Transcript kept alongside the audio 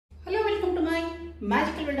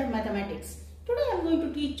magical world of mathematics. Today I am going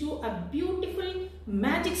to teach you a beautiful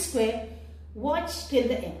magic square. Watch till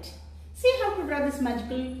the end. See how to draw these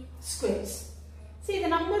magical squares. See, the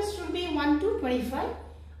numbers should be 1 to 25,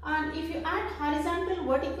 and if you add horizontal,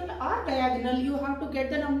 vertical or diagonal, you have to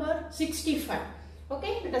get the number 65.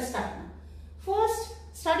 Okay, let us start now. First,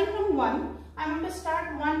 starting from 1, I am going to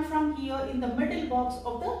start 1 from here in the middle box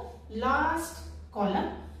of the last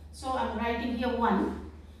column. So I am writing here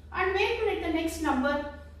 1, and where to write the next number?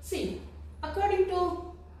 See, according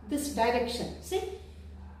to this direction. See,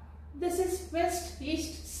 this is west,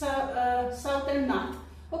 east, south and north.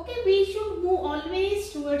 Okay, we should move always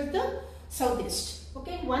towards the southeast.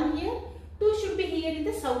 Okay, 1 here, 2 should be here in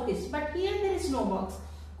the southeast, but here there is no box.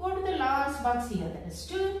 Go to the last box here, that is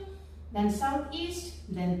 2, then southeast,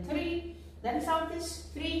 then 3, then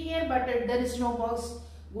southeast, 3 here, but there is no box.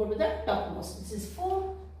 Go to the topmost. This is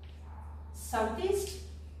 4, southeast,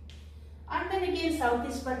 and then again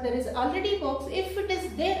southeast, but there is already box. If it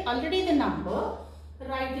is there already the number,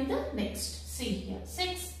 write in the next. See here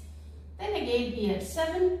 6, then again here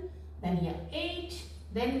 7, then here 8,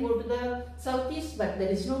 then go to the southeast, but there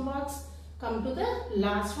is no box. Come to the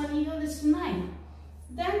last one here, this is 9.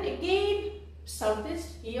 Then again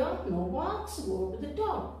southeast, here no box, go to the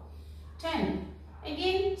top. 10,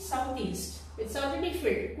 again southeast, it's already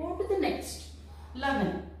filled, go to the next.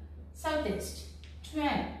 11, southeast.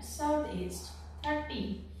 12, southeast.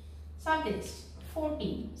 13, southeast.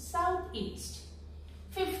 14, southeast.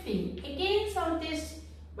 15, again southeast,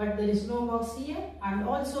 but there is no box here and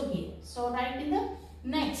also here. So write in the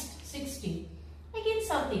next. 16, again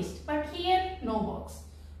southeast, but here no box.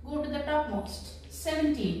 Go to the topmost.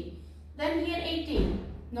 17, then here 18,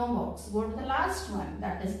 no box. Go to the last one,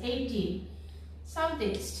 that is 18,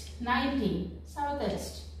 southeast. 19,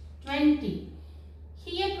 southeast. 20,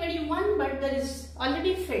 here 21, but there is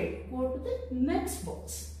already filled. Go to the next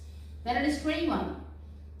box. Then it is 21,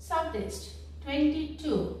 southeast.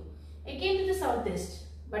 22, again to the southeast,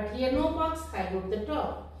 but here no box. I go to the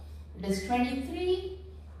top. It is 23,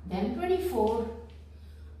 then 24,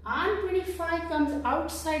 and 25 comes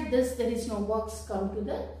outside this. There is no box. Come to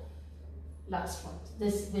the last one.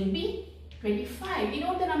 This will be 25. You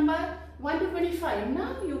know the number 1 to 25.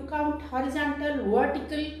 Now you count horizontal,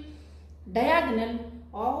 vertical, diagonal.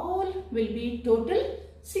 All will be total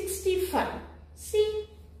 65. See,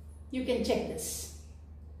 you can check this.